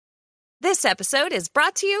This episode is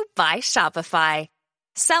brought to you by Shopify.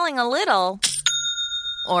 Selling a little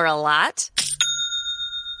or a lot?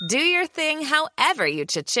 Do your thing however you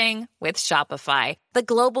cha-ching with Shopify, the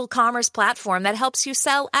global commerce platform that helps you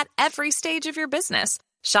sell at every stage of your business.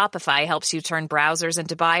 Shopify helps you turn browsers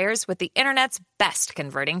into buyers with the internet's best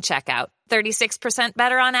converting checkout. 36%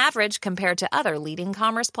 better on average compared to other leading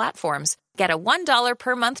commerce platforms. Get a $1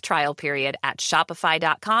 per month trial period at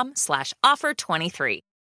shopify.com/offer23.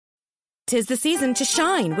 'Tis the season to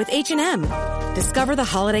shine with H&M. Discover the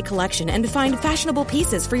holiday collection and find fashionable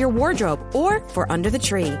pieces for your wardrobe or for under the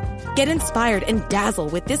tree. Get inspired and dazzle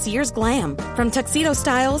with this year's glam. From tuxedo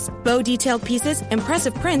styles, bow detailed pieces,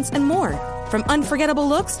 impressive prints, and more. From unforgettable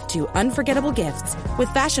looks to unforgettable gifts.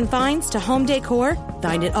 With fashion finds to home decor,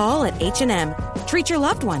 find it all at H&M. Treat your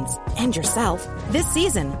loved ones and yourself this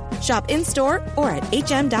season. Shop in-store or at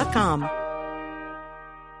hm.com.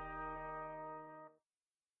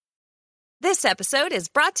 This episode is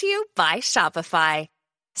brought to you by Shopify.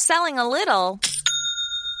 Selling a little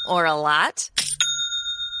or a lot?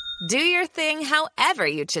 Do your thing however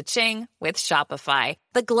you cha-ching with Shopify,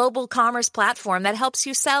 the global commerce platform that helps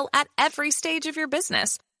you sell at every stage of your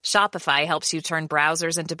business. Shopify helps you turn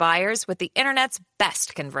browsers into buyers with the internet's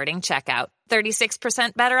best converting checkout.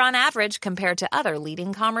 36% better on average compared to other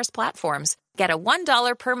leading commerce platforms. Get a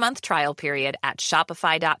 $1 per month trial period at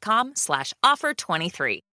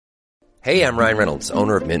shopify.com/offer23. Hey, I'm Ryan Reynolds,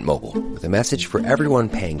 owner of Mint Mobile, with a message for everyone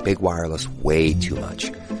paying big wireless way too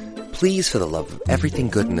much. Please, for the love of everything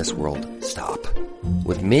good in this world, stop.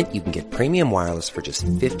 With Mint, you can get premium wireless for just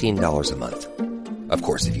 $15 a month. Of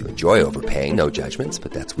course, if you enjoy overpaying, no judgments,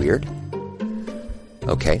 but that's weird.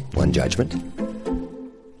 Okay, one judgment.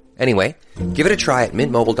 Anyway, give it a try at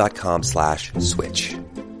mintmobile.com/switch.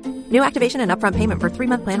 New activation and upfront payment for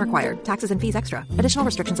 3-month plan required. Taxes and fees extra. Additional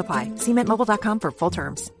restrictions apply. See mintmobile.com for full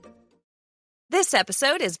terms. This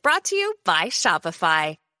episode is brought to you by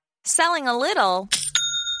Shopify. Selling a little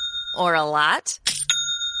or a lot?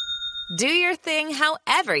 Do your thing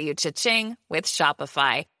however you cha-ching with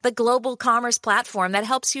Shopify, the global commerce platform that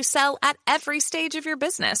helps you sell at every stage of your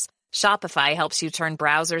business. Shopify helps you turn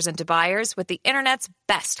browsers into buyers with the internet's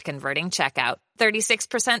best converting checkout.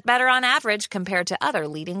 36% better on average compared to other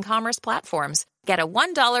leading commerce platforms. Get a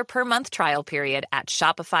 $1 per month trial period at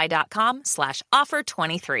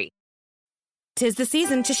shopify.com/offer23. 'Tis the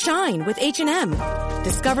season to shine with H&M.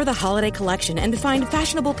 Discover the holiday collection and find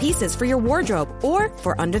fashionable pieces for your wardrobe or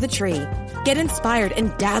for under the tree. Get inspired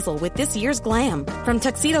and dazzle with this year's glam. From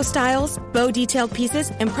tuxedo styles, bow detailed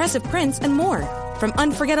pieces, impressive prints, and more. From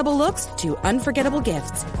unforgettable looks to unforgettable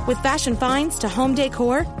gifts. With fashion finds to home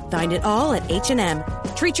decor, find it all at H&M.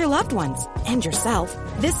 Treat your loved ones and yourself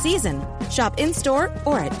this season. Shop in-store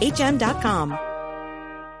or at hm.com.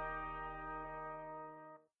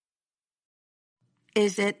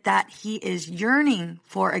 Is it that he is yearning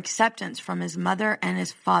for acceptance from his mother and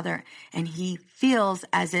his father, and he feels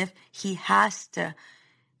as if he has to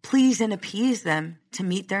please and appease them to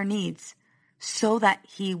meet their needs so that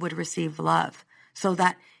he would receive love, so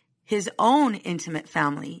that his own intimate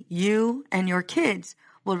family, you and your kids,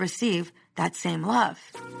 will receive that same love?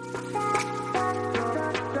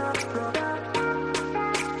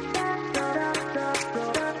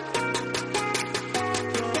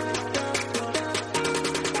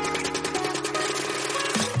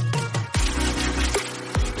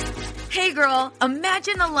 Hey girl,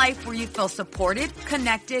 imagine a life where you feel supported,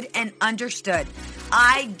 connected, and understood.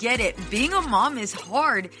 I get it. Being a mom is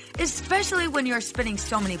hard, especially when you're spinning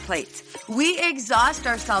so many plates. We exhaust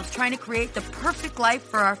ourselves trying to create the perfect life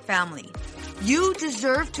for our family. You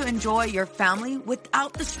deserve to enjoy your family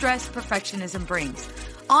without the stress perfectionism brings.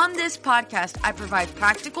 On this podcast, I provide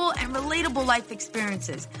practical and relatable life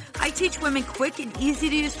experiences. I teach women quick and easy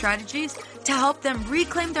to use strategies to help them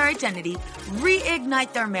reclaim their identity,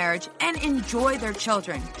 reignite their marriage, and enjoy their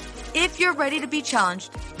children. If you're ready to be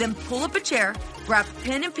challenged, then pull up a chair, grab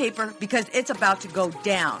pen and paper, because it's about to go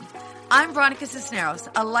down. I'm Veronica Cisneros,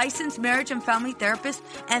 a licensed marriage and family therapist,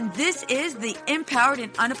 and this is the Empowered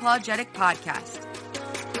and Unapologetic Podcast.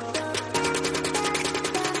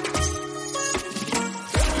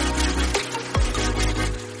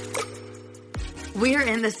 We're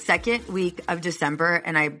in the second week of December,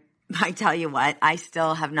 and I tell you what, I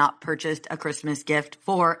still have not purchased a Christmas gift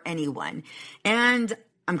for anyone. And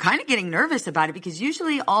I'm kind of getting nervous about it because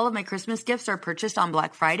usually all of my Christmas gifts are purchased on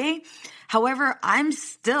Black Friday. However, I'm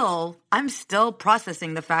still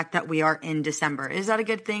processing the fact that we are in December. Is that a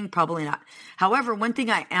good thing? Probably not. However, one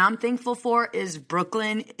thing I am thankful for is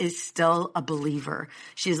Brooklyn is still a believer.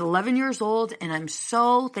 She's 11 years old, and I'm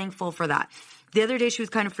so thankful for that. the other day she was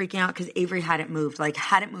kind of freaking out because Avery hadn't moved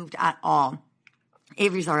at all.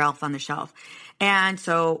 Avery's our elf on the shelf. And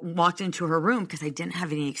so walked into her room because I didn't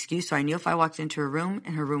have any excuse. So I knew if I walked into her room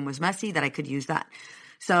and her room was messy that I could use that.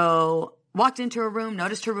 So walked into her room,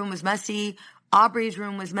 noticed her room was messy. Aubrey's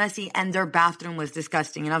room was messy and their bathroom was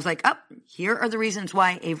disgusting. And I was like, here are the reasons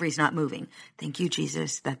why Avery's not moving. Thank you,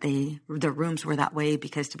 Jesus, that their rooms were that way,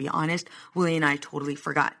 because to be honest, Willie and I totally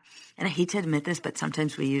forgot. And I hate to admit this, but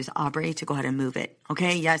sometimes we use Aubrey to go ahead and move it.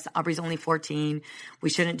 Okay. Yes, Aubrey's only 14. We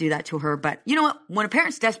shouldn't do that to her. But you know what? When a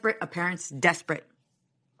parent's desperate, a parent's desperate.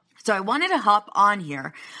 So I wanted to hop on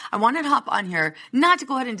here. Not to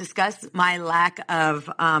go ahead and discuss my lack of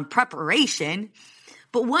preparation.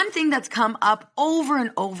 But one thing that's come up over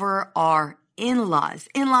and over are in-laws.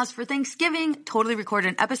 In-laws for Thanksgiving, totally recorded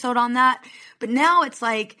an episode on that. But now it's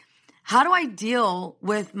like, how do I deal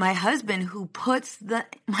with my husband who puts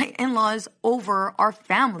my in-laws over our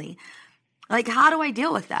family? Like, how do I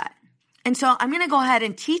deal with that? And so I'm going to go ahead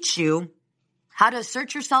and teach you how to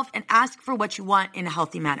assert yourself and ask for what you want in a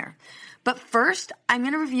healthy manner. But first, I'm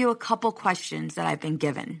going to review a couple questions that I've been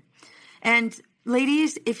given. And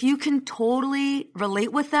ladies, if you can totally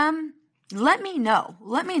relate with them, let me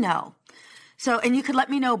know. So, and you could let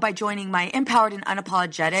me know by joining my Empowered and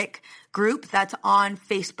Unapologetic group that's on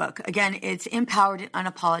Facebook. Again, it's Empowered and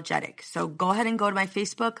Unapologetic. So go ahead and go to my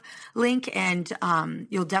Facebook link and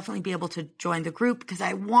you'll definitely be able to join the group because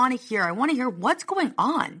I want to hear what's going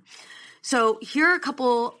on. So here are a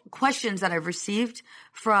couple questions that I've received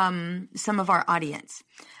from some of our audience.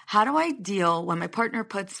 How do I deal when my partner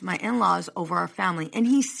puts my in-laws over our family and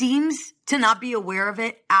he seems to not be aware of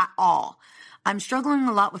it at all? I'm struggling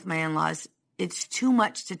a lot with my in-laws. It's too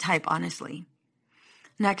much to type, honestly.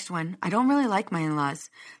 Next one. I don't really like my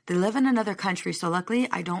in-laws. They live in another country, so luckily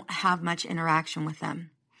I don't have much interaction with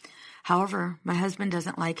them. However, my husband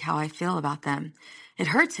doesn't like how I feel about them. It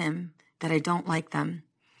hurts him that I don't like them.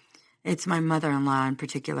 It's my mother-in-law in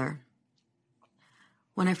particular.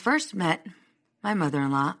 When I first met my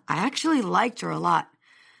mother-in-law, I actually liked her a lot.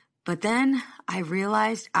 But then I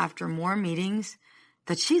realized after more meetings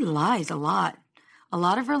that she lies a lot. A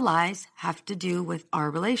lot of her lies have to do with our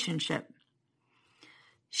relationship.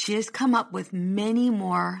 She has come up with many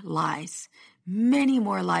more lies,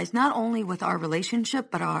 not only with our relationship,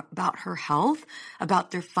 but about her health, about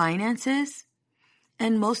their finances.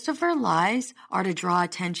 And most of her lies are to draw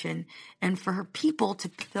attention and for her people to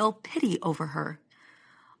feel pity over her.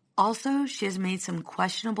 Also, she has made some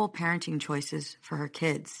questionable parenting choices for her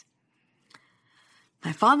kids.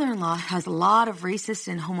 My father-in-law has a lot of racist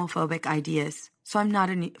and homophobic ideas, so I'm not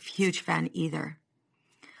a huge fan either.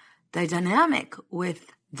 The dynamic with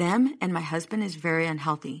them and my husband is very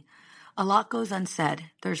unhealthy. A lot goes unsaid.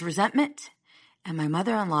 There's resentment, and my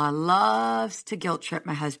mother-in-law loves to guilt trip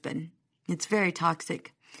my husband. It's very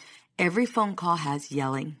toxic. Every phone call has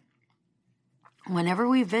yelling. Whenever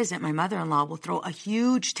we visit, my mother-in-law will throw a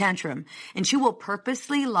huge tantrum, and she will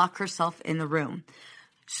purposely lock herself in the room.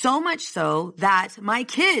 So much so that my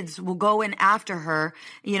kids will go in after her,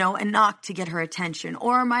 and knock to get her attention.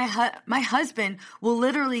 Or my husband will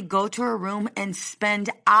literally go to her room and spend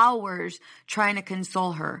hours trying to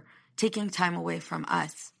console her, taking time away from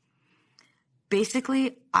us.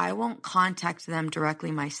 Basically, I won't contact them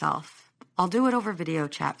directly myself. I'll do it over video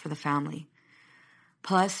chat for the family.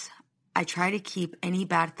 Plus, I try to keep any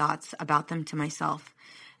bad thoughts about them to myself,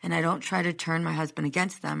 and I don't try to turn my husband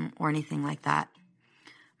against them or anything like that.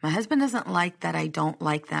 My husband doesn't like that I don't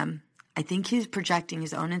like them. I think he's projecting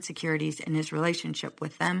his own insecurities in his relationship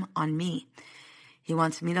with them on me. He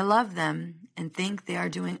wants me to love them and think they are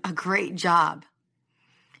doing a great job.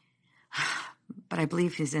 But I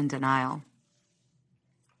believe he's in denial.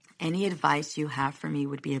 Any advice you have for me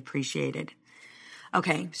would be appreciated.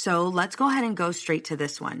 Okay, so let's go ahead and go straight to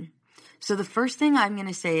this one. So the first thing I'm going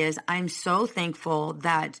to say is I'm so thankful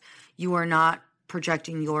that you are not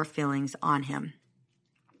projecting your feelings on him.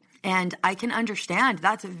 And I can understand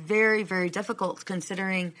that's very, very difficult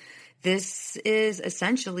considering this is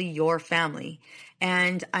essentially your family.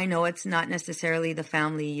 And I know it's not necessarily the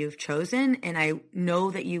family you've chosen. And I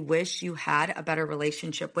know that you wish you had a better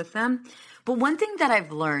relationship with them. But one thing that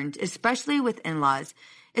I've learned, especially with in-laws,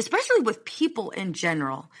 especially with people in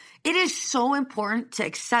general, it is so important to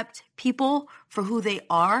accept people for who they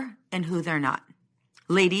are and who they're not.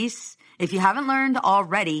 Ladies, if you haven't learned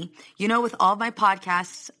already, with all of my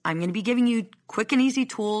podcasts, I'm going to be giving you quick and easy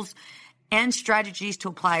tools and strategies to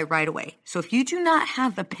apply right away. So if you do not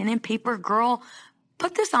have a pen and paper, girl,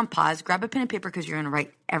 put this on pause, grab a pen and paper because you're going to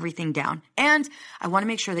write everything down. And I want to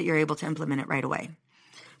make sure that you're able to implement it right away.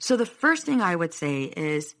 So the first thing I would say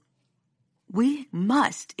is We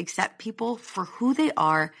must accept people for who they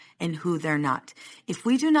are and who they're not. If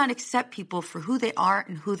we do not accept people for who they are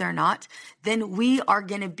and who they're not, then we are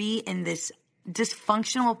going to be in this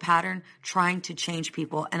dysfunctional pattern trying to change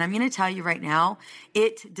people. And I'm going to tell you right now,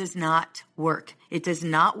 it does not work. It does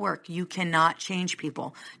not work. You cannot change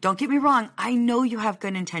people. Don't get me wrong. I know you have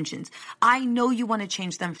good intentions. I know you want to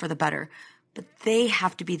change them for the better, but they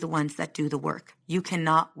have to be the ones that do the work. You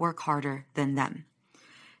cannot work harder than them.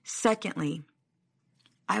 Secondly,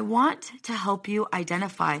 I want to help you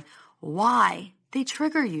identify why they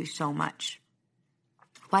trigger you so much.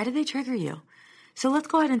 Why do they trigger you? So let's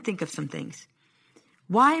go ahead and think of some things.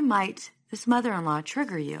 Why might this mother-in-law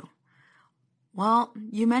trigger you? Well,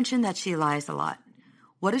 you mentioned that she lies a lot.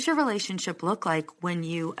 What does your relationship look like when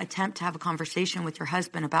you attempt to have a conversation with your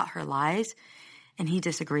husband about her lies and he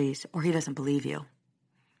disagrees or he doesn't believe you?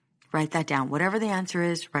 Write that down. Whatever the answer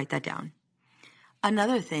is, write that down.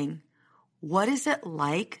 Another thing, what is it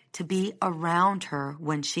like to be around her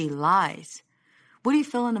when she lies? What are you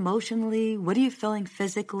feeling emotionally? What are you feeling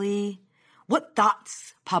physically? What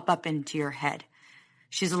thoughts pop up into your head?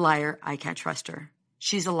 She's a liar. I can't trust her.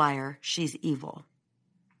 She's a liar. She's evil.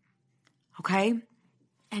 Okay?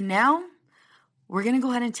 And now we're going to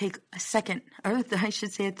go ahead and take a second, or I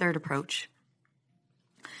should say a third approach.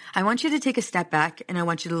 I want you to take a step back and I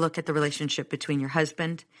want you to look at the relationship between your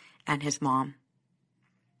husband and his mom.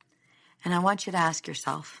 And I want you to ask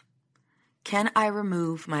yourself, can I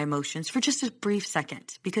remove my emotions for just a brief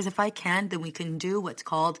second? Because if I can, then we can do what's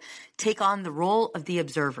called take on the role of the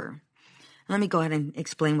observer. Let me go ahead and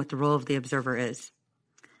explain what the role of the observer is.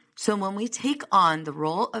 So when we take on the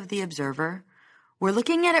role of the observer, we're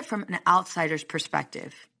looking at it from an outsider's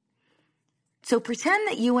perspective. So pretend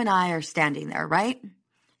that you and I are standing there, right?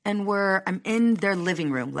 And I'm in their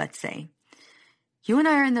living room, let's say. You and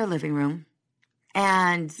I are in their living room,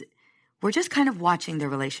 and we're just kind of watching their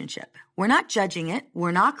relationship. We're not judging it.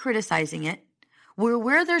 We're not criticizing it. We're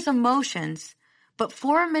where there's emotions, but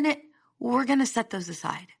for a minute, we're going to set those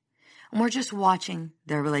aside. And we're just watching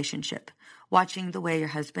their relationship, watching the way your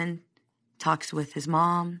husband talks with his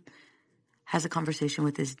mom, has a conversation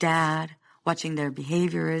with his dad, watching their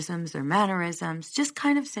behaviorisms, their mannerisms, just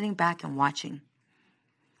kind of sitting back and watching.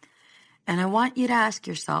 And I want you to ask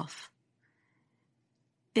yourself,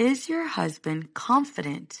 is your husband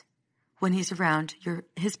confident when he's around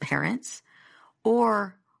his parents,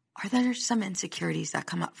 or are there some insecurities that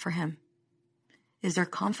come up for him? Is there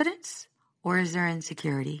confidence or is there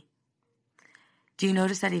insecurity? Do you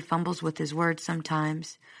notice that he fumbles with his words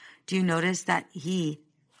sometimes? Do you notice that he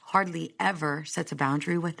hardly ever sets a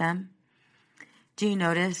boundary with them? Do you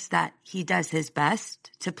notice that he does his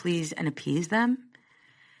best to please and appease them?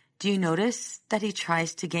 Do you notice that he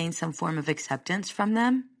tries to gain some form of acceptance from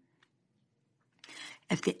them?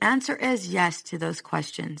 If the answer is yes to those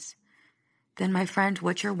questions, then my friend,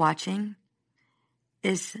 what you're watching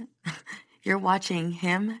is you're watching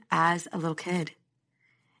him as a little kid.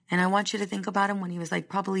 And I want you to think about him when he was like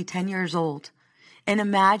probably 10 years old. And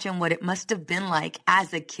imagine what it must have been like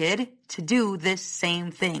as a kid to do this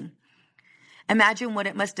same thing. Imagine what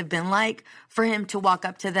it must have been like for him to walk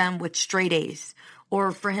up to them with straight A's,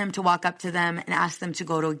 or for him to walk up to them and ask them to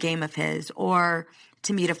go to a game of his, or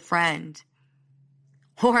to meet a friend.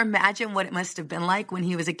 Or imagine what it must have been like when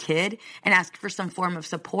he was a kid and asked for some form of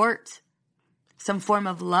support, some form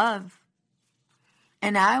of love.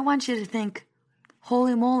 And I want you to think,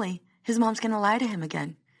 holy moly, his mom's going to lie to him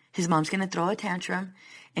again. His mom's going to throw a tantrum,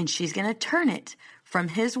 and she's going to turn it from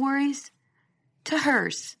his worries to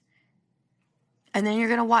hers. And then you're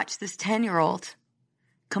going to watch this 10-year-old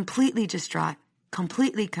completely distraught,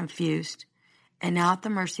 completely confused, and now at the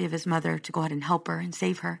mercy of his mother to go ahead and help her and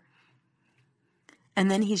save her. And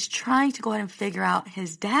then he's trying to go ahead and figure out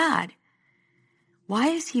his dad. Why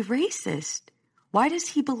is he racist? Why does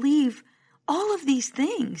he believe all of these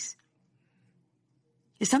things?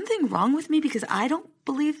 Is something wrong with me because I don't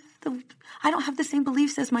have the same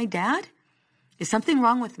beliefs as my dad? Is something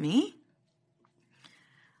wrong with me?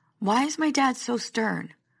 Why is my dad so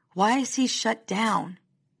stern? Why is he shut down?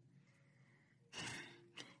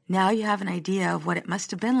 Now you have an idea of what it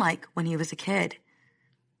must have been like when he was a kid.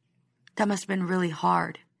 That must have been really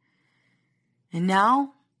hard. And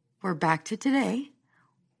now we're back to today.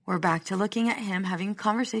 We're back to looking at him, having a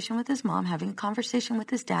conversation with his mom, having a conversation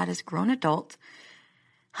with his dad as a grown adult.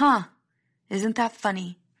 Isn't that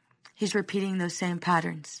funny? He's repeating those same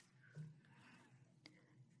patterns.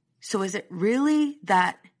 So is it really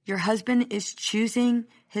that your husband is choosing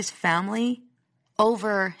his family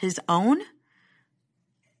over his own?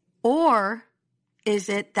 Or is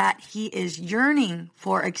it that he is yearning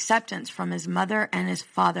for acceptance from his mother and his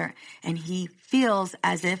father, and he feels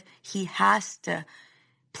as if he has to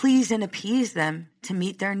please and appease them to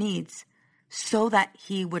meet their needs so that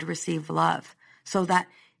he would receive love, so that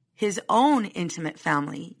his own intimate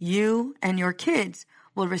family, you and your kids,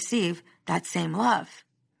 will receive that same love.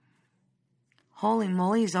 Holy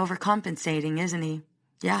moly, he's overcompensating, isn't he?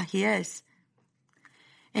 Yeah, he is.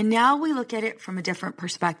 And now we look at it from a different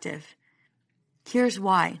perspective. Here's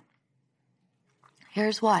why.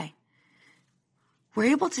 Here's why.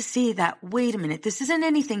 We're able to see that, wait a minute, this isn't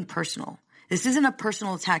anything personal. This isn't a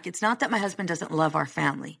personal attack. It's not that my husband doesn't love our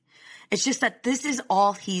family. It's just that this is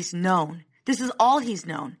all he's known. This is all he's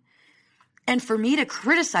known. And for me to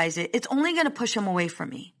criticize it, it's only going to push him away from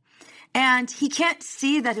me. And he can't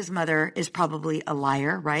see that his mother is probably a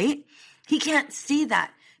liar, right? He can't see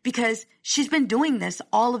that because she's been doing this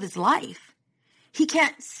all of his life. He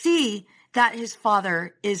can't see that his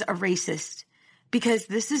father is a racist because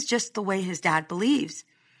this is just the way his dad believes.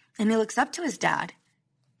 And he looks up to his dad,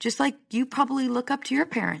 just like you probably look up to your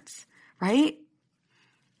parents, right?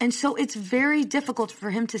 And so it's very difficult for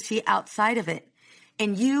him to see outside of it.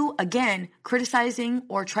 And you, again, criticizing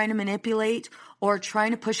or trying to manipulate or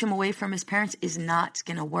trying to push him away from his parents is not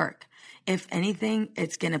going to work. If anything,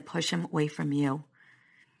 it's going to push him away from you.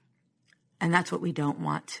 And that's what we don't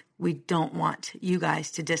want. We don't want you guys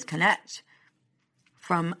to disconnect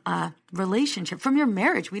from a relationship, from your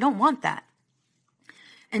marriage. We don't want that.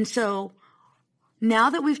 And so now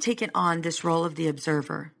that we've taken on this role of the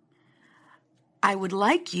observer, I would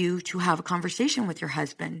like you to have a conversation with your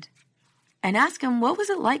husband and ask him, what was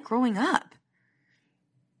it like growing up?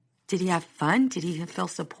 Did he have fun? Did he feel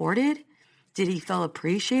supported? Did he feel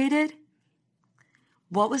appreciated?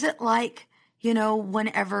 What was it like,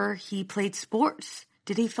 whenever he played sports?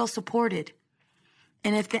 Did he feel supported?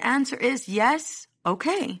 And if the answer is yes,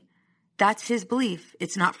 okay, that's his belief.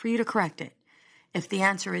 It's not for you to correct it. If the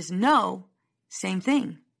answer is no, same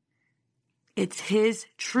thing. It's his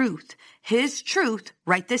truth. His truth,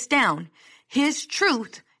 write this down. His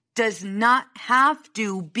truth does not have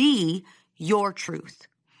to be your truth.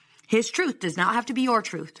 His truth does not have to be your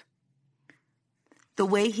truth. The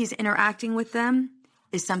way he's interacting with them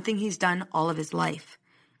is something he's done all of his life.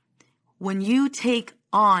 When you take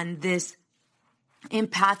on this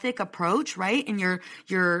empathic approach, right, and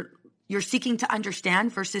you're seeking to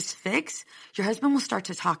understand versus fix, your husband will start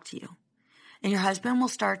to talk to you. And your husband will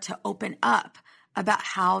start to open up about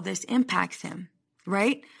how this impacts him,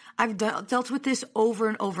 right? I've dealt with this over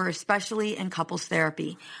and over, especially in couples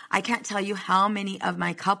therapy. I can't tell you how many of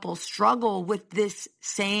my couples struggle with this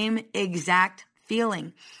same exact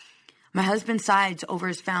feeling. My husband sides over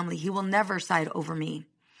his family. He will never side over me.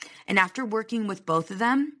 And after working with both of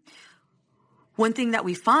them, one thing that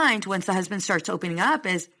we find once the husband starts opening up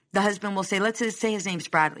is the husband will say, let's just say his name's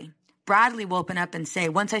Bradley. Bradley will open up and say,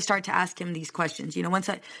 once I start to ask him these questions, once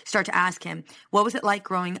I start to ask him, what was it like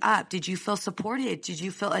growing up? Did you feel supported? Did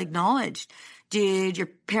you feel acknowledged? Did your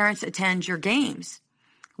parents attend your games?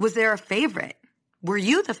 Was there a favorite? Were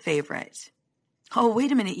you the favorite? Oh,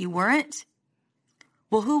 wait a minute, you weren't?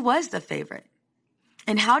 Well, who was the favorite?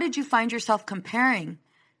 And how did you find yourself comparing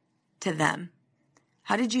to them?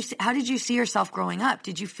 How did you see yourself growing up?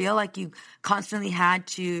 Did you feel like you constantly had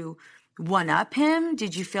to one-up him?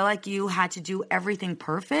 Did you feel like you had to do everything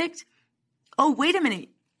perfect? Oh, wait a minute.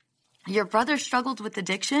 Your brother struggled with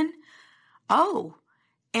addiction? Oh,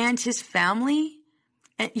 and his family,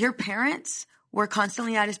 and your parents were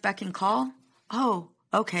constantly at his beck and call? Oh,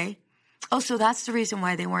 okay. Oh, so that's the reason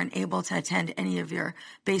why they weren't able to attend any of your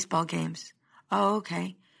baseball games. Oh,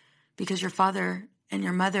 okay. Because your father and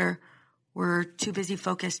your mother were too busy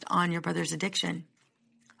focused on your brother's addiction.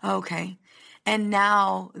 Okay. And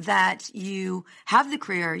now that you have the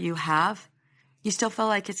career you have, you still feel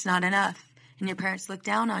like it's not enough and your parents look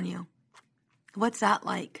down on you. What's that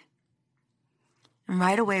like? And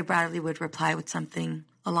right away, Bradley would reply with something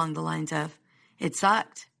along the lines of, it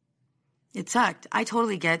sucked. It sucked. I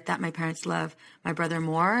totally get that my parents love my brother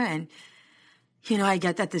more. And, I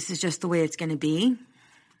get that this is just the way it's going to be.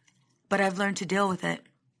 But I've learned to deal with it.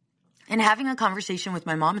 And having a conversation with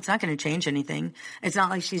my mom, it's not going to change anything. It's not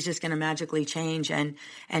like she's just going to magically change and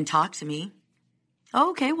talk to me.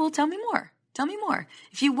 Oh, okay, well, tell me more. Tell me more.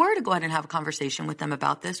 If you were to go ahead and have a conversation with them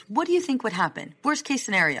about this, what do you think would happen? Worst case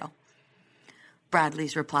scenario.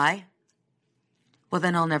 Bradley's reply, well,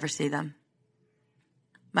 then I'll never see them.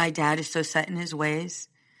 My dad is so set in his ways.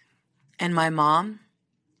 And my mom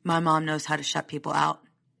knows how to shut people out.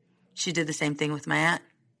 She did the same thing with my aunt.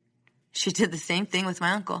 She did the same thing with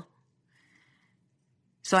my uncle.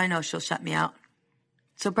 So I know she'll shut me out.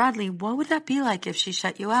 So Bradley, what would that be like if she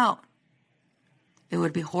shut you out? It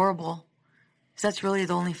would be horrible, because that's really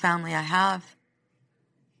the only family I have.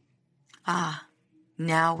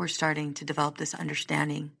 Now we're starting to develop this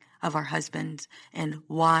understanding of our husbands and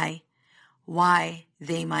why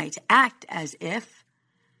they might act as if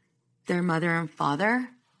their mother and father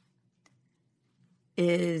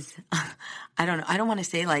is, I don't know, I don't want to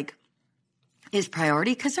say like is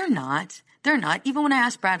priority, because they're not. They're not. Even when I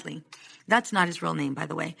asked Bradley, that's not his real name, by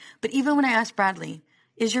the way. But even when I asked Bradley,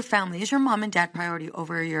 is your family, is your mom and dad priority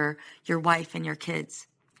over your wife and your kids?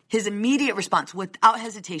 His immediate response, without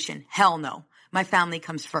hesitation, hell no. My family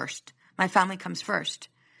comes first. My family comes first.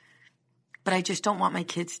 But I just don't want my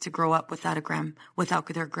kids to grow up without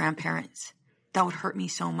their grandparents. That would hurt me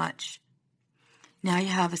so much. Now you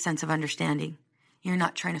have a sense of understanding. You're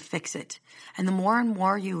not trying to fix it. And the more and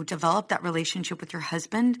more you develop that relationship with your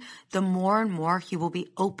husband, the more and more he will be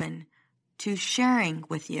open to sharing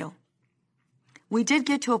with you. We did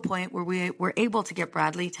get to a point where we were able to get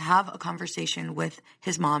Bradley to have a conversation with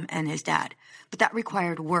his mom and his dad. But that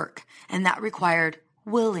required work, and that required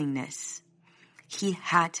willingness. He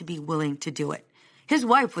had to be willing to do it. His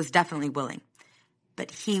wife was definitely willing,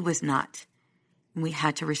 but he was not. And we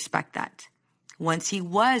had to respect that. Once he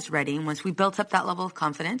was ready, and once we built up that level of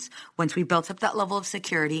confidence, once we built up that level of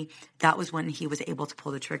security, that was when he was able to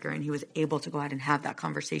pull the trigger and he was able to go out and have that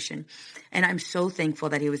conversation. And I'm so thankful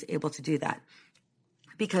that he was able to do that,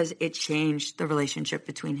 because it changed the relationship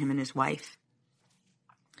between him and his wife.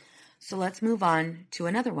 So let's move on to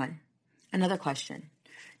another question.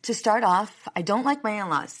 To start off, I don't like my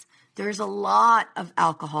in-laws. There's a lot of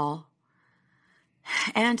alcohol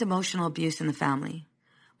and emotional abuse in the family.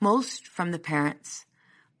 Most from the parents,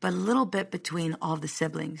 but a little bit between all the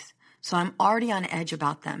siblings. So I'm already on edge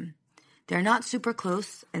about them. They're not super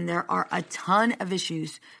close, and there are a ton of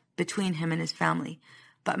issues between him and his family.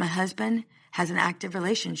 But my husband has an active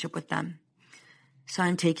relationship with them. So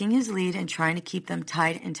I'm taking his lead and trying to keep them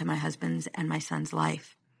tied into my husband's and my son's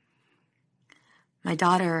life. My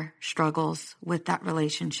daughter struggles with that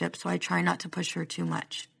relationship, so I try not to push her too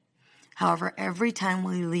much. However, every time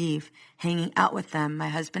we leave hanging out with them, my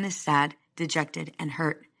husband is sad, dejected, and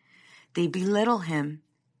hurt. They belittle him.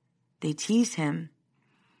 They tease him,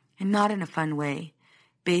 and not in a fun way.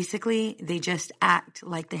 Basically, they just act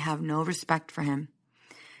like they have no respect for him.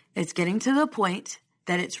 It's getting to the point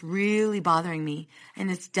that it's really bothering me,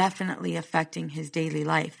 and it's definitely affecting his daily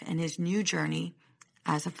life and his new journey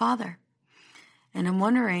as a father. And I'm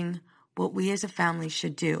wondering what we as a family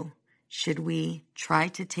should do. Should we try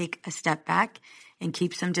to take a step back and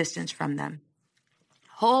keep some distance from them?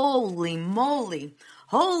 Holy moly.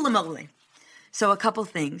 So a couple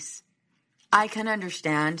things. I can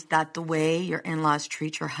understand that the way your in-laws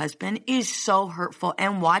treat your husband is so hurtful.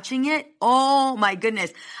 And watching it, oh my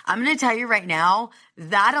goodness. I'm going to tell you right now,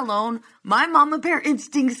 that alone, my mama bear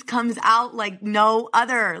instincts comes out like no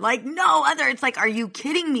other. It's like, are you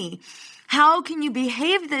kidding me? How can you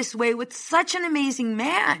behave this way with such an amazing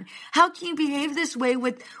man? How can you behave this way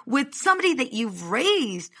with somebody that you've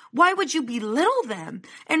raised? Why would you belittle them?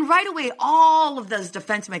 And right away, all of those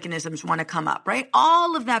defense mechanisms want to come up, right?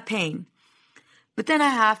 All of that pain. But then I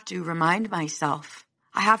have to remind myself,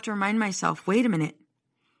 wait a minute.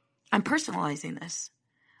 I'm personalizing this.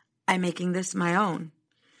 I'm making this my own.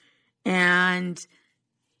 And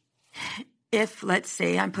if, let's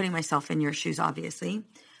say, I'm putting myself in your shoes, obviously,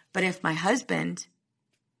 but if my husband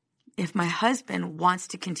wants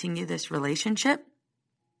to continue this relationship,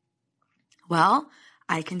 well,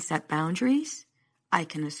 I can set boundaries. I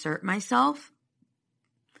can assert myself.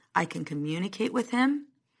 I can communicate with him.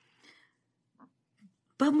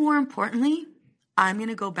 But more importantly, I'm going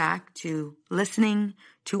to go back to listening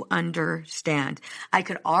to understand. I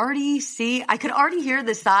could already hear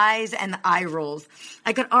the sighs and the eye rolls.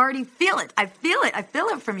 I could already feel it. I feel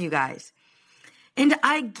it from you guys. And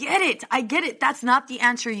I get it. That's not the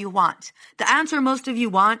answer you want. The answer most of you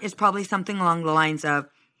want is probably something along the lines of,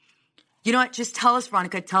 you know what, just tell us,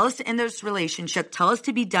 Veronica, tell us to end this relationship. Tell us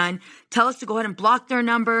to be done. Tell us to go ahead and block their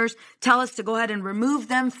numbers. Tell us to go ahead and remove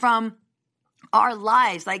them from our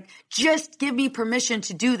lives. Like, just give me permission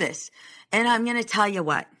to do this. And I'm going to tell you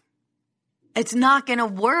what, it's not going to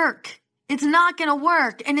work. It's not going to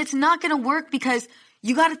work. And it's not going to work because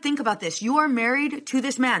you got to think about this. You are married to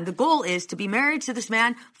this man. The goal is to be married to this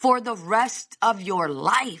man for the rest of your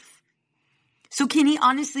life. So can he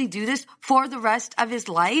honestly do this for the rest of his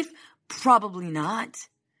life? Probably not.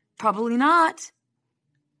 Probably not.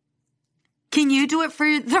 Can you do it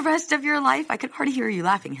for the rest of your life? I could already hear you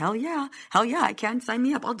laughing. Hell yeah. I can. Sign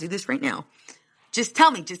me up. I'll do this right now. Just tell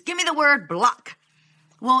me. Just give me the word block.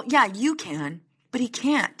 Well, yeah, you can. but he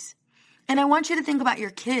can't. And I want you to think about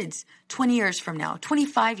your kids 20 years from now,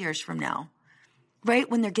 25 years from now, right?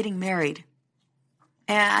 When they're getting married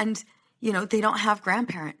and, they don't have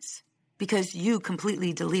grandparents because you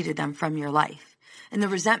completely deleted them from your life. And the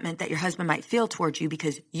resentment that your husband might feel towards you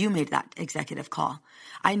because you made that executive call.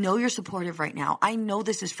 I know you're supportive right now. I know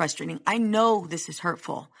this is frustrating. I know this is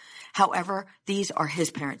hurtful. However, these are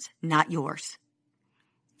his parents, not yours.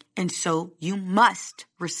 And so you must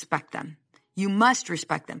respect them. You must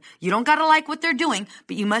respect them. You don't got to like what they're doing,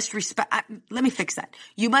 but you must respect. Let me fix that.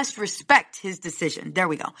 You must respect his decision. There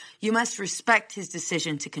we go. You must respect his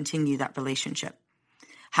decision to continue that relationship.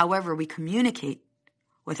 However, we communicate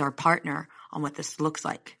with our partner on what this looks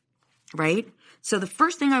like, right? So the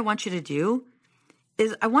first thing I want you to do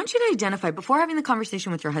is I want you to identify, before having the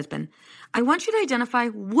conversation with your husband, I want you to identify,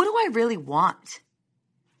 what do I really want?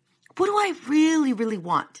 What do I really, really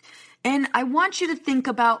want? And I want you to think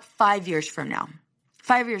about 5 years from now.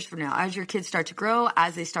 5 years from now, as your kids start to grow,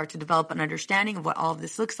 as they start to develop an understanding of what all of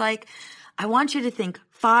this looks like, I want you to think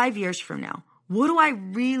 5 years from now, what do I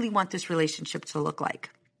really want this relationship to look like?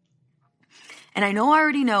 And I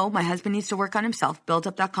already know my husband needs to work on himself, build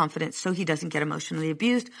up that confidence so he doesn't get emotionally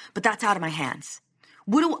abused, but that's out of my hands.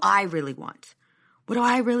 What do I really want? What do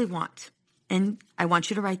I really want? And I want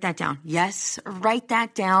you to write that down. Yes, write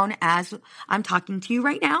that down as I'm talking to you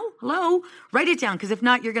right now. Hello, write it down, because if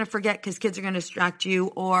not, you're going to forget because kids are going to distract you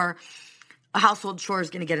or a household chore is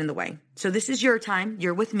going to get in the way. So this is your time.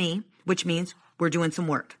 You're with me, which means we're doing some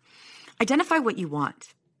work. Identify what you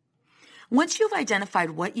want. Once you've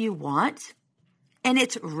identified what you want, and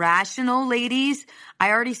it's rational, ladies,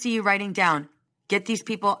 I already see you writing down, get these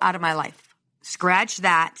people out of my life. Scratch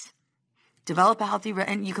that. Develop a healthy,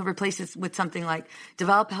 and you can replace this with something like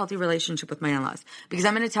develop a healthy relationship with my in-laws. Because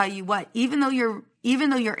I'm going to tell you what, even though your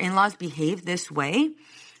in-laws behave this way,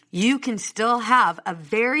 you can still have a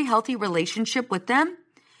very healthy relationship with them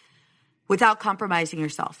without compromising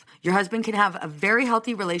yourself. Your husband can have a very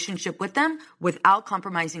healthy relationship with them without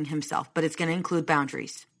compromising himself, but it's going to include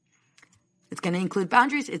boundaries. It's going to include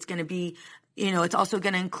boundaries. It's going to be, it's also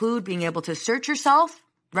going to include being able to assert yourself,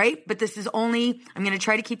 right? But this is I'm going to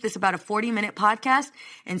try to keep this about a 40-minute podcast.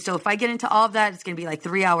 And so if I get into all of that, it's going to be like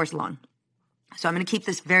 3 hours long. So I'm going to keep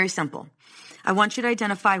this very simple. I want you to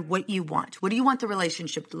identify what you want. What do you want the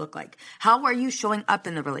relationship to look like? How are you showing up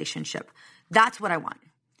in the relationship? That's what I want,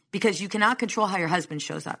 because you cannot control how your husband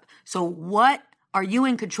shows up. So what are you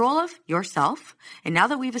in control of? Yourself. And now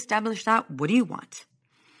that we've established that, what do you want?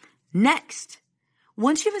 Next,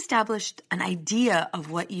 once you've established an idea of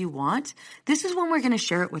what you want, this is when we're going to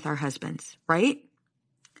share it with our husbands, right?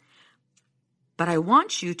 But I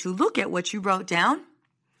want you to look at what you wrote down,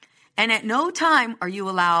 and at no time are you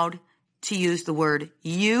allowed to use the word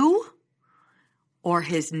you or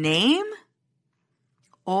his name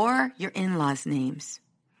or your in-laws' names.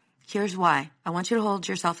 Here's why. I want you to hold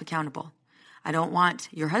yourself accountable. I don't want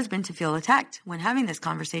your husband to feel attacked when having this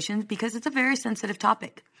conversation because it's a very sensitive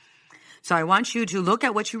topic. So I want you to look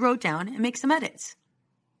at what you wrote down and make some edits.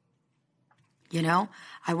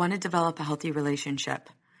 I want to develop a healthy relationship.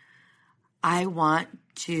 I want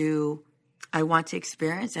to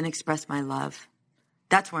experience and express my love.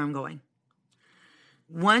 That's where I'm going.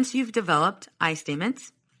 Once you've developed I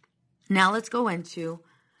statements, now let's go into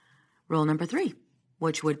rule number 3,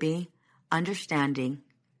 which would be understanding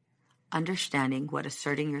what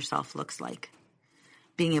asserting yourself looks like.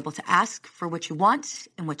 Being able to ask for what you want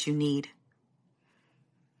and what you need.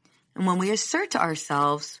 And when we assert to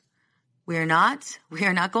ourselves, we are not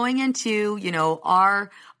going into,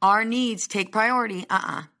 our needs take priority.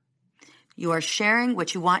 You are sharing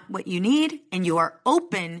what you want, what you need, and you are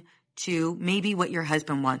open to maybe what your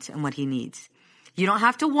husband wants and what he needs. You don't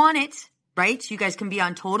have to want it, right? You guys can be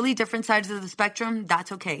on totally different sides of the spectrum.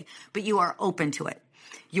 That's okay. But you are open to it.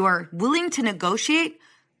 You are willing to negotiate.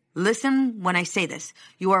 Listen when I say this.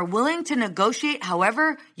 You are willing to negotiate.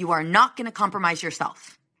 However, you are not going to compromise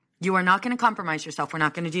yourself. You are not going to compromise yourself. We're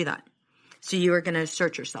not going to do that. So you are going to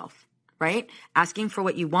assert yourself, right? Asking for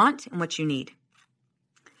what you want and what you need.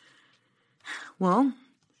 Well,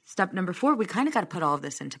 step number 4, we kind of got to put all of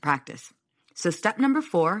this into practice. So step number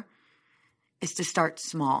 4 is to start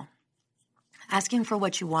small. Asking for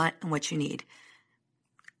what you want and what you need.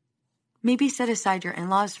 Maybe set aside your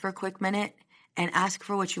in-laws for a quick minute and ask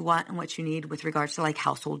for what you want and what you need with regards to like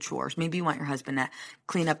household chores. Maybe you want your husband to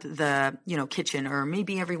clean up the, kitchen, or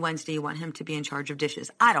maybe every Wednesday you want him to be in charge of dishes.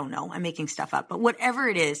 I don't know. I'm making stuff up. But whatever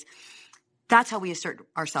it is, that's how we assert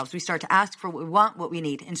ourselves. We start to ask for what we want, what we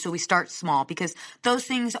need. And so we start small because those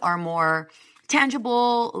things are more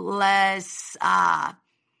tangible, less,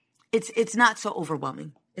 it's not so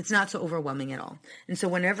overwhelming. It's not so overwhelming at all. And so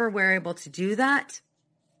whenever we're able to do that,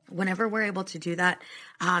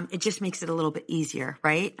 it just makes it a little bit easier,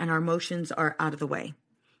 right? And our emotions are out of the way.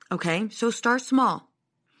 Okay, so start small.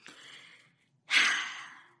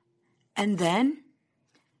 And then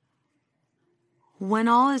when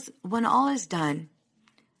all is done,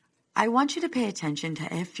 I want you to pay attention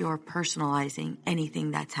to if you're personalizing anything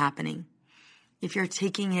that's happening. If you're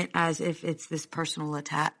taking it as if it's this personal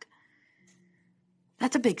attack.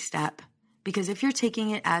 That's a big step, because if you're taking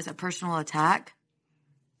it as a personal attack,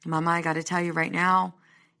 Mama, I got to tell you right now,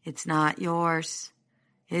 it's not yours.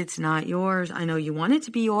 It's not yours. I know you want it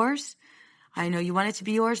to be yours. I know you want it to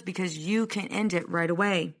be yours because you can end it right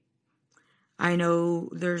away. I know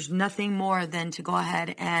there's nothing more than to go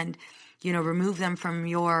ahead and, remove them from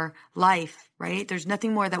your life, right? There's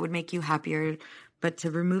nothing more that would make you happier but to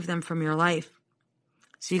remove them from your life.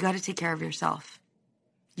 So you got to take care of yourself.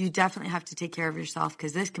 You definitely have to take care of yourself,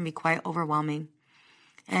 because this can be quite overwhelming.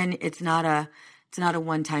 And it's not a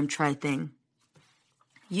one-time try thing.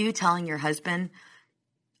 You telling your husband,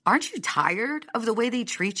 aren't you tired of the way they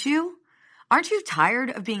treat you? Aren't you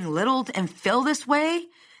tired of being littled and feel this way?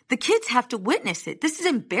 The kids have to witness it. This is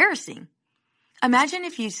embarrassing. Imagine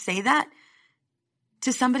if you say that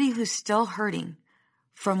to somebody who's still hurting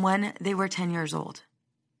from when they were 10 years old.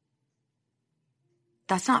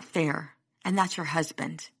 That's not fair. And that's your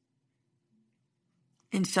husband.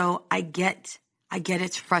 And so I get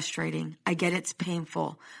it's frustrating. I get it's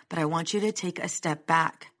painful. But I want you to take a step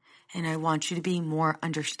back. And I want you to be more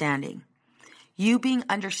understanding. You being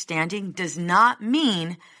understanding does not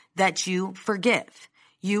mean that you forgive.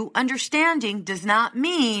 You understanding does not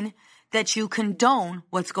mean that you condone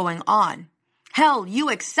what's going on. Hell, you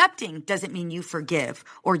accepting doesn't mean you forgive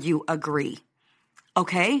or you agree.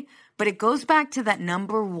 Okay? But it goes back to that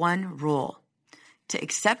number one rule. To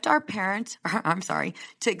accept our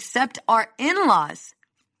to accept our in-laws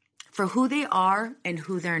for who they are and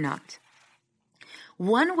who they're not.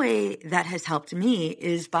 One way that has helped me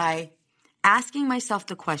is by asking myself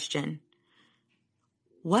the question,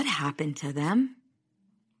 what happened to them?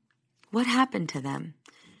 What happened to them?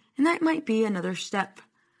 And that might be another step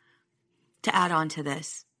to add on to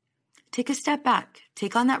this. Take a step back.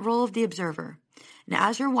 Take on that role of the observer. And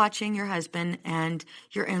as you're watching your husband and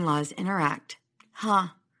your in-laws interact,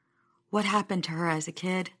 what happened to her as a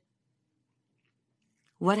kid?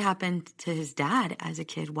 What happened to his dad as a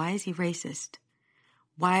kid? Why is he racist?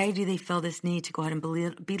 Why do they feel this need to go ahead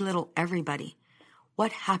and belittle everybody?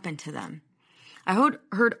 What happened to them? I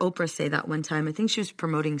heard Oprah say that one time. I think she was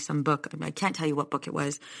promoting some book. I can't tell you what book it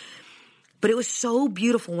was. But it was so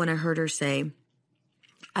beautiful when I heard her say,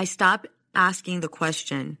 I stopped asking the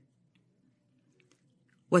question,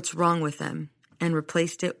 what's wrong with them? And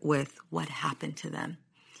replaced it with what happened to them.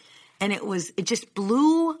 And it just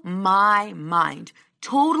blew my mind.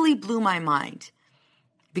 Totally blew my mind.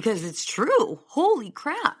 Because it's true. Holy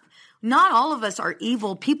crap. Not all of us are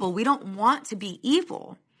evil people. We don't want to be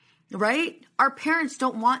evil, right? Our parents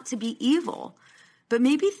don't want to be evil. But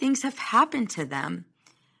maybe things have happened to them,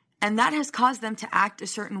 and that has caused them to act a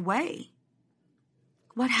certain way.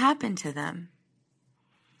 What happened to them?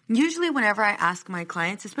 Usually whenever I ask my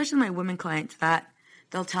clients, especially my women clients, that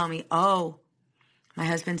they'll tell me, oh, my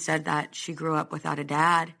husband said that she grew up without a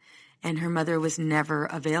dad and her mother was never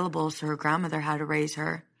available, so her grandmother had to raise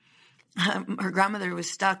her. Her grandmother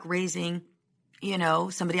was stuck raising,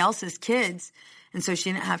 somebody else's kids, and so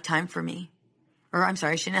she didn't have time for me. She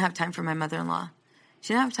didn't have time for my mother-in-law.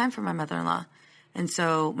 And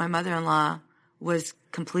so my mother-in-law was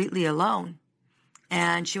completely alone,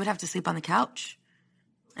 and she would have to sleep on the couch.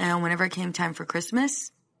 And whenever it came time for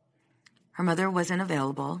Christmas, her mother wasn't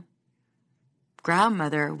available.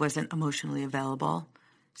 Grandmother wasn't emotionally available.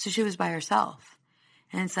 So she was by herself.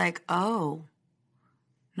 And it's like, oh,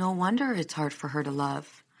 no wonder it's hard for her to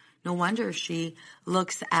love. No wonder she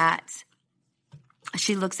looks at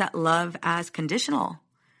love as conditional,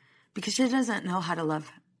 because she doesn't know how to love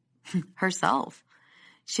herself.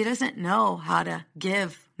 She doesn't know how to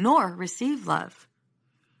give nor receive love.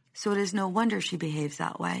 So it is no wonder she behaves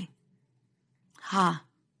that way.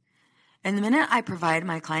 And the minute I provide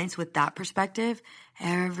my clients with that perspective,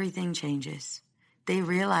 everything changes. They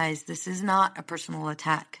realize this is not a personal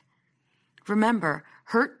attack. Remember,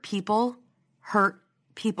 hurt people hurt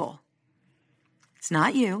people. It's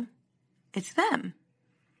not you. It's them.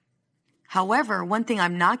 However, one thing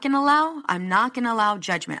I'm not going to allow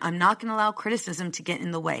judgment. I'm not going to allow criticism to get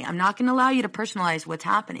in the way. I'm not going to allow you to personalize what's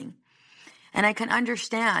happening. And I can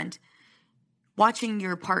understand watching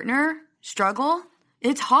your partner struggle.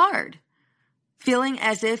 It's hard. Feeling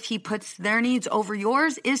as if he puts their needs over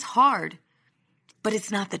yours is hard. but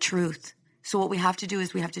it's not the truth. So what we have to do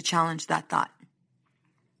is we have to challenge that thought.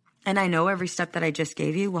 And I know every step that I just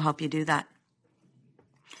gave you will help you do that.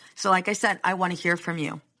 So like I said, I want to hear from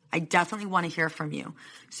you. I definitely want to hear from you.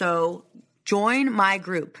 So join my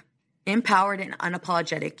group, Empowered and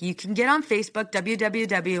Unapologetic. You can get on Facebook,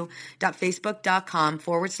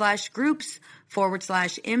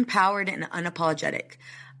 www.facebook.com/groups/Empowered and Unapologetic.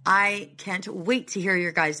 I can't wait to hear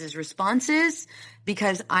your guys' responses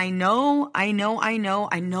because I know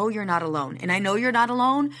you're not alone. And I know you're not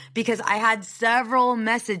alone because I had several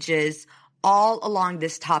messages all along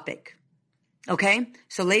this topic. Okay?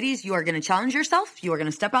 So ladies, you are going to challenge yourself. You are going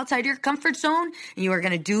to step outside your comfort zone and you are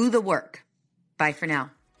going to do the work. Bye for now.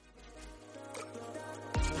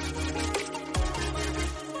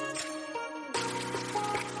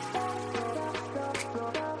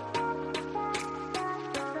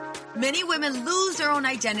 Many women lose their own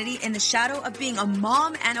identity in the shadow of being a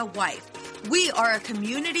mom and a wife. We are a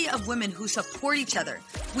community of women who support each other.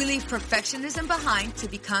 We leave perfectionism behind to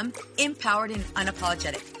become empowered and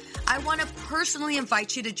unapologetic. I want to personally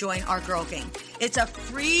invite you to join our Girl Gang. It's a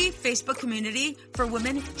free Facebook community for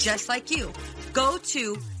women just like you. Go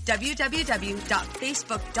to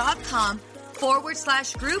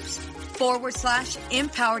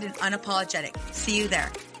www.facebook.com/groups/empowered and unapologetic. See you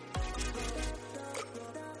there.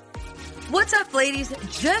 What's up, ladies?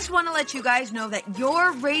 Just want to let you guys know that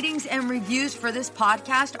your ratings and reviews for this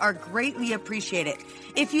podcast are greatly appreciated.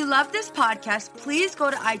 If you love this podcast, please go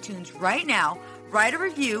to iTunes right now, write a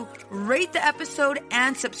review, rate the episode,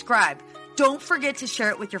 and subscribe. Don't forget to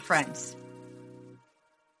share it with your friends.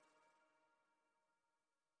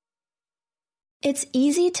 It's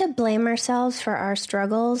easy to blame ourselves for our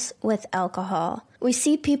struggles with alcohol. We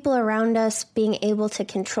see people around us being able to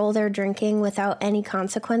control their drinking without any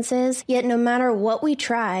consequences, yet no matter what we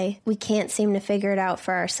try, we can't seem to figure it out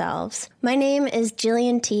for ourselves. My name is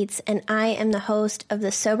Jillian Teets, and I am the host of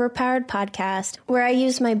the Sober Powered podcast, where I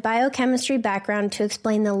use my biochemistry background to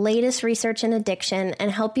explain the latest research in addiction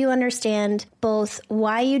and help you understand both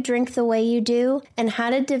why you drink the way you do and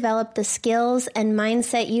how to develop the skills and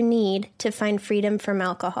mindset you need to find freedom from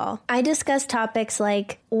alcohol. I discuss topics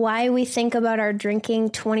like why we think about our drinking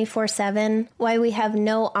 24/7, why we have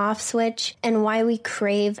no off switch, and why we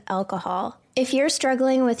crave alcohol. If you're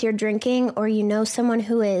struggling with your drinking or you know someone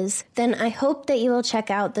who is, then I hope that you will check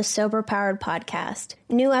out the Sober Powered podcast.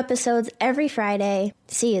 New episodes every Friday.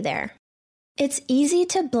 See you there. It's easy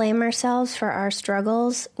to blame ourselves for our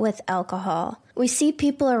struggles with alcohol. We see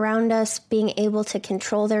people around us being able to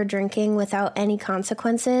control their drinking without any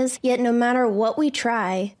consequences, yet no matter what we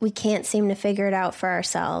try, we can't seem to figure it out for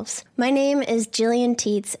ourselves. My name is Jillian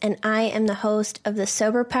Teets, and I am the host of the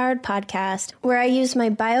Sober Powered podcast, where I use my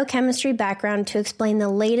biochemistry background to explain the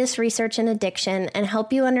latest research in addiction and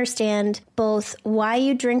help you understand both why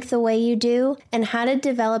you drink the way you do and how to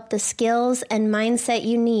develop the skills and mindset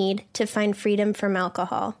you need to find freedom from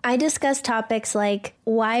alcohol. I discuss topics like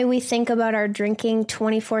why we think about our drinking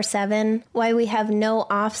 24/7, why we have no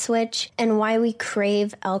off switch, and why we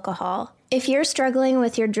crave alcohol. If you're struggling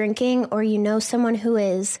with your drinking or you know someone who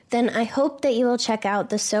is, then I hope that you will check out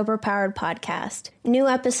the Sober Powered podcast. New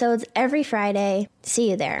episodes every Friday.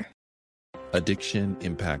 See you there. Addiction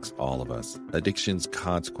impacts all of us. Addiction's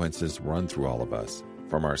consequences run through all of us.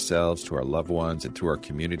 From ourselves to our loved ones and through our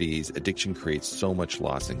communities, addiction creates so much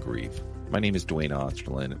loss and grief. My name is Dwayne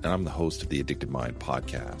Osterlin, and I'm the host of the Addicted Mind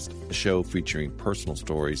podcast, a show featuring personal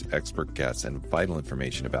stories, expert guests, and vital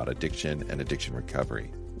information about addiction and addiction recovery.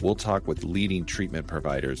 We'll talk with leading treatment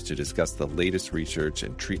providers to discuss the latest research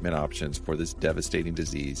and treatment options for this devastating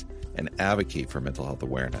disease and advocate for mental health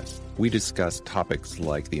awareness. We discuss topics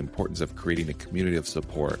like the importance of creating a community of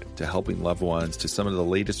support to helping loved ones to some of the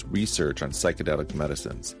latest research on psychedelic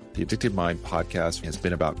medicines. The Addicted Mind podcast has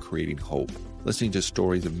been about creating hope, listening to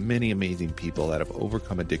stories of many amazing people that have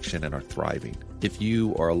overcome addiction and are thriving. If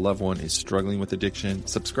you or a loved one is struggling with addiction,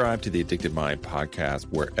 subscribe to the Addicted Mind podcast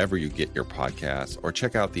wherever you get your podcasts or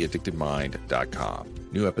check out theaddictedmind.com.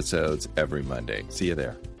 New episodes every Monday. See you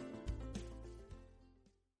there.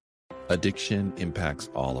 Addiction impacts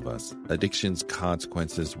all of us. Addiction's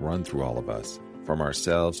consequences run through all of us. From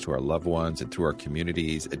ourselves to our loved ones and through our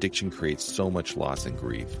communities, addiction creates so much loss and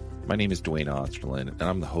grief. My name is Dwayne Osterlin, and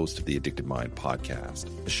I'm the host of the Addicted Mind podcast,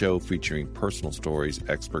 a show featuring personal stories,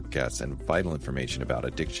 expert guests, and vital information about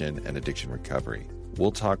addiction and addiction recovery.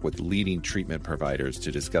 We'll talk with leading treatment providers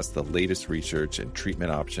to discuss the latest research and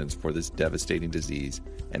treatment options for this devastating disease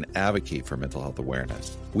and advocate for mental health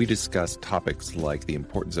awareness. We discuss topics like the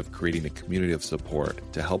importance of creating a community of support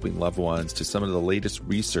to helping loved ones to some of the latest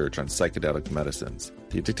research on psychedelic medicines.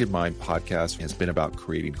 The Addicted Mind podcast has been about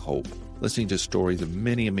creating hope, listening to stories of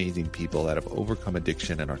many amazing people that have overcome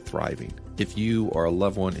addiction and are thriving. If you or a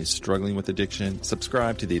loved one is struggling with addiction,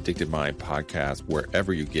 subscribe to the Addicted Mind podcast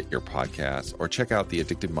wherever you get your podcasts, or check out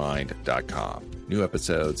theaddictedmind.com. New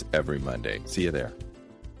episodes every Monday. See you there.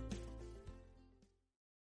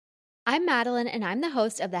 I'm Madeline, and I'm the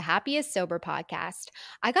host of the Happiest Sober podcast.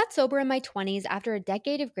 I got sober in my 20s after a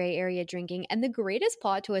decade of gray area drinking, and the greatest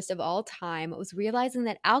plot twist of all time was realizing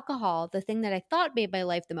that alcohol, the thing that I thought made my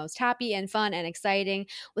life the most happy and fun and exciting,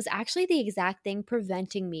 was actually the exact thing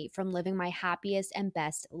preventing me from living my happiest and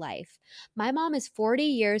best life. My mom is 40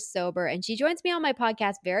 years sober, and she joins me on my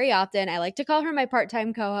podcast very often. I like to call her my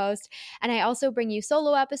part-time co-host, and I also bring you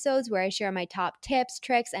solo episodes where I share my top tips,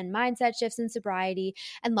 tricks, and mindset shifts in sobriety,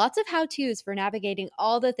 and lots of how-tos for navigating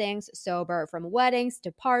all the things sober, from weddings to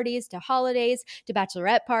parties to holidays to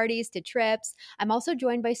bachelorette parties to trips. I'm also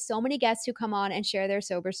joined by so many guests who come on and share their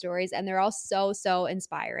sober stories, and they're all so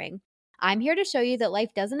inspiring. I'm here to show you that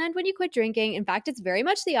life doesn't end when you quit drinking. In fact, it's very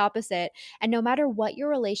much the opposite. And no matter what your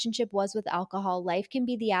relationship was with alcohol, life can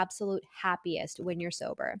be the absolute happiest when you're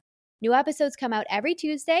sober. New episodes come out every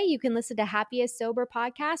Tuesday. You can listen to Happiest Sober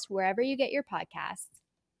podcast wherever you get your podcasts.